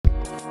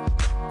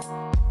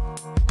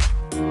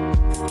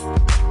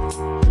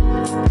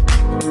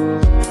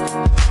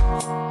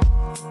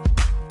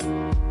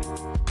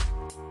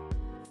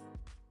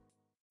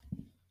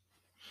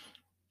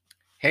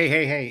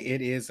Hey,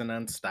 it is an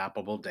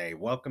unstoppable day.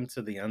 Welcome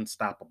to the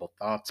Unstoppable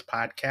Thoughts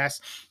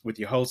podcast with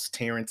your host,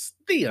 Terrence,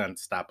 the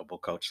Unstoppable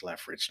Coach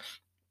Leffridge,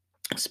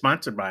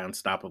 sponsored by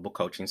Unstoppable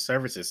Coaching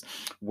Services,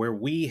 where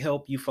we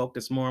help you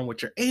focus more on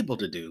what you're able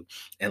to do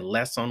and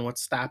less on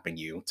what's stopping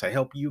you to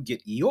help you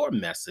get your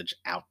message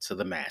out to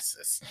the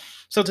masses.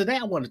 So, today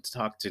I wanted to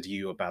talk to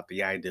you about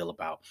the ideal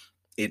about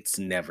it's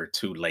never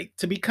too late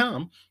to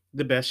become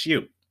the best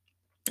you.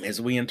 As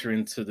we enter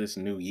into this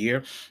new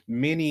year,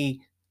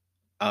 many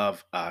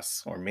of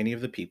us, or many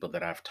of the people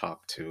that I've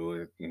talked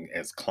to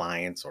as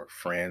clients or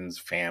friends,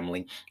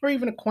 family, or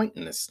even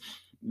acquaintances,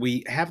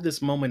 we have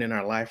this moment in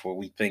our life where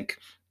we think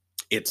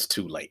it's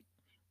too late.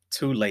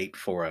 Too late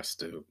for us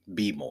to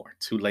be more,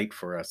 too late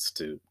for us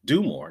to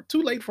do more,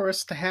 too late for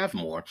us to have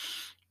more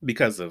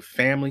because of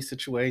family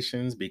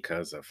situations,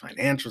 because of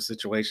financial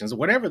situations,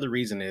 whatever the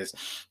reason is.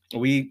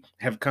 We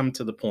have come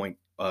to the point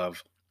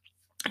of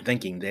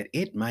thinking that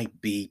it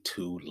might be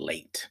too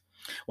late.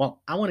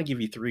 Well, I want to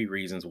give you three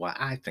reasons why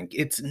I think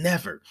it's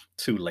never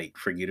too late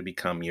for you to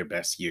become your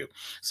best you.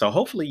 So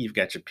hopefully you've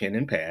got your pen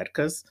and pad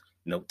because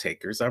note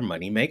takers are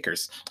money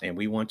makers. And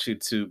we want you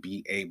to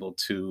be able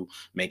to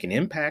make an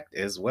impact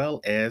as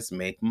well as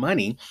make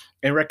money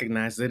and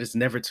recognize that it's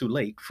never too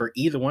late for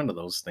either one of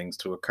those things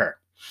to occur.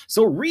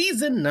 So,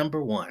 reason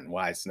number one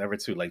why it's never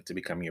too late to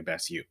become your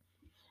best you,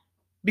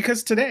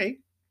 because today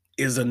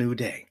is a new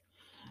day.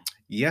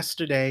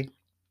 Yesterday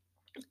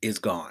is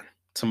gone.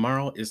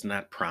 Tomorrow is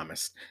not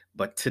promised,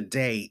 but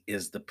today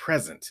is the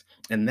present.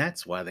 And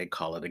that's why they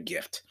call it a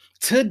gift.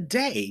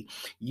 Today,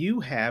 you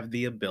have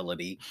the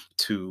ability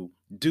to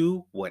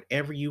do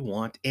whatever you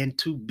want and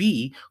to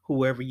be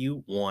whoever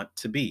you want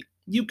to be.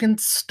 You can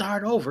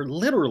start over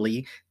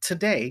literally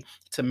today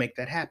to make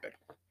that happen.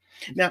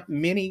 Now,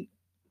 many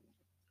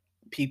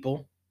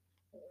people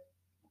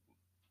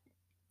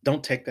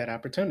don't take that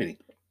opportunity.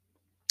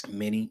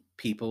 Many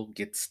people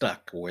get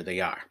stuck where they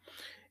are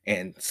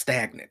and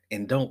stagnant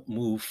and don't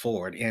move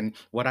forward in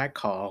what I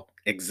call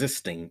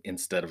existing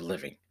instead of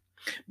living.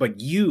 But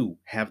you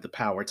have the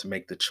power to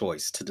make the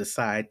choice to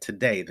decide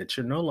today that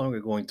you're no longer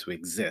going to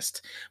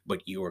exist,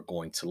 but you are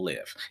going to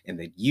live, and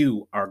that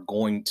you are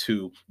going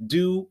to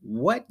do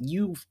what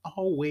you've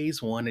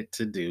always wanted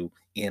to do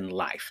in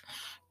life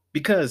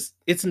because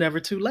it's never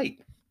too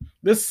late.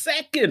 The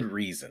second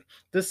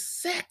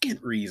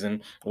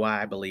reason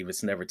why I believe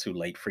it's never too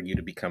late for you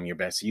to become your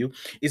best you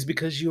is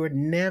because you are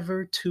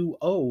never too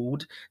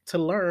old to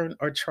learn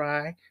or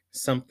try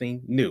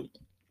something new.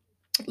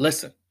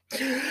 Listen,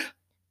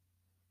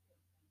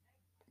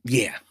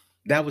 yeah,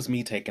 that was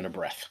me taking a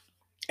breath.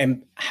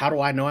 And how do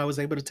I know I was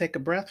able to take a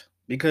breath?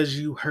 Because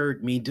you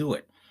heard me do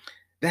it.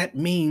 That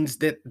means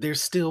that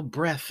there's still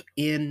breath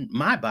in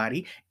my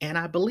body, and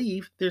I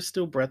believe there's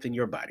still breath in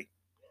your body.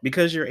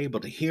 Because you're able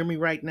to hear me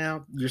right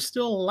now, you're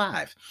still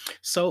alive.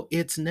 So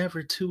it's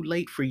never too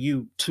late for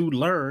you to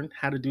learn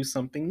how to do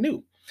something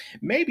new.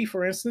 Maybe,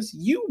 for instance,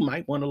 you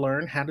might want to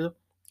learn how to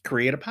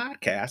create a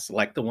podcast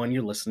like the one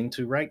you're listening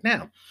to right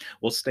now.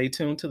 Well, stay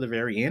tuned to the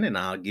very end, and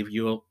I'll give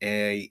you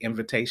a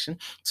invitation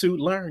to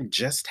learn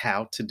just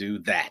how to do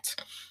that.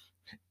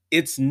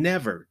 It's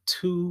never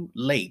too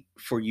late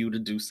for you to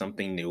do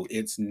something new.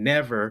 It's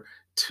never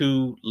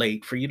too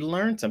late for you to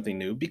learn something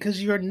new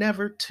because you're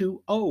never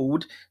too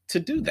old to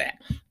do that.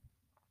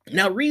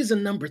 Now,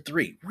 reason number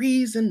three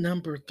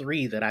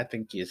that I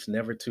think it's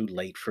never too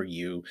late for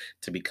you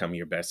to become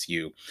your best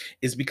you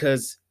is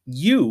because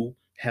you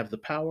have the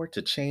power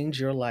to change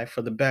your life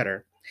for the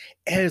better,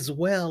 as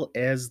well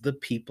as the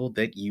people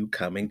that you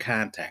come in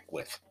contact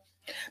with.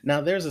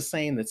 Now, there's a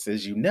saying that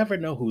says you never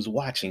know who's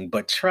watching,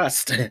 but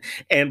trust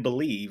and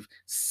believe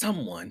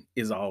someone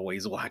is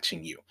always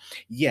watching you.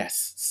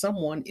 Yes,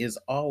 someone is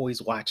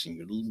always watching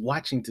you,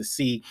 watching to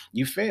see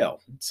you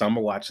fail. Some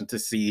are watching to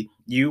see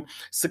you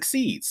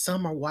succeed.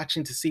 Some are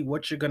watching to see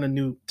what you're going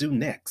to do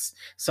next.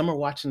 Some are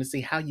watching to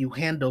see how you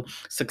handle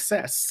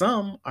success.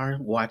 Some are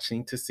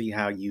watching to see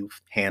how you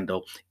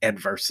handle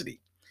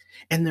adversity.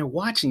 And they're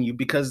watching you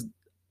because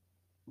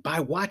by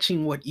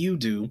watching what you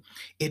do,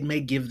 it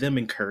may give them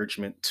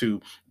encouragement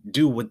to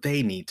do what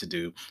they need to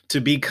do to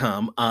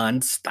become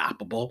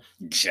unstoppable,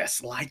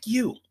 just like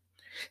you.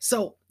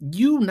 So,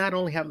 you not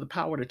only have the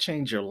power to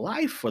change your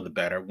life for the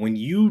better when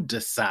you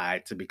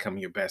decide to become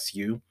your best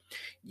you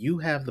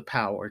have the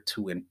power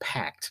to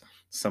impact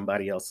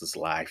somebody else's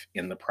life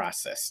in the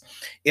process.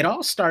 It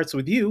all starts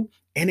with you,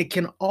 and it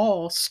can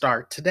all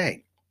start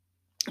today.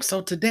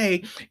 So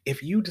today,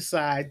 if you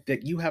decide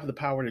that you have the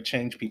power to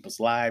change people's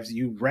lives,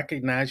 you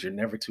recognize you're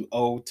never too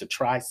old to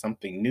try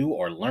something new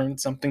or learn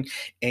something,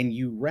 and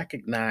you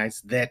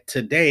recognize that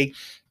today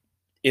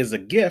is a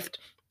gift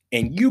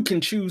and you can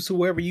choose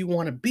whoever you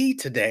want to be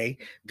today,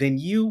 then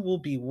you will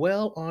be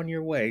well on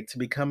your way to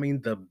becoming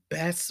the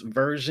best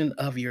version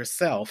of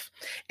yourself.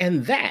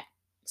 And that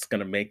is going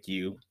to make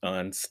you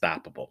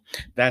unstoppable.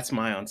 That's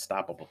my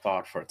unstoppable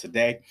thought for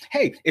today.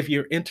 Hey, if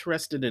you're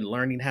interested in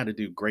learning how to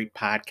do great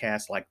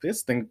podcasts like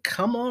this, then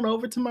come on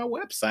over to my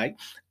website,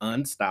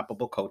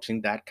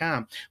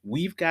 unstoppablecoaching.com.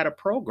 We've got a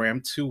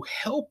program to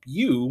help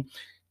you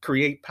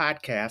create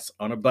podcasts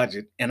on a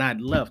budget, and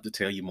I'd love to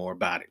tell you more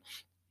about it.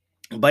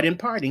 But in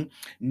parting,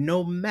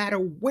 no matter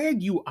where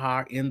you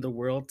are in the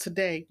world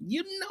today,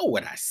 you know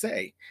what I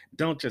say.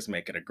 Don't just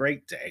make it a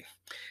great day.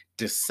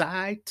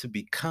 Decide to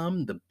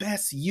become the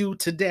best you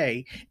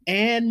today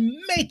and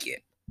make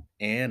it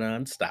an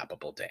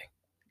unstoppable day.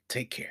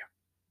 Take care.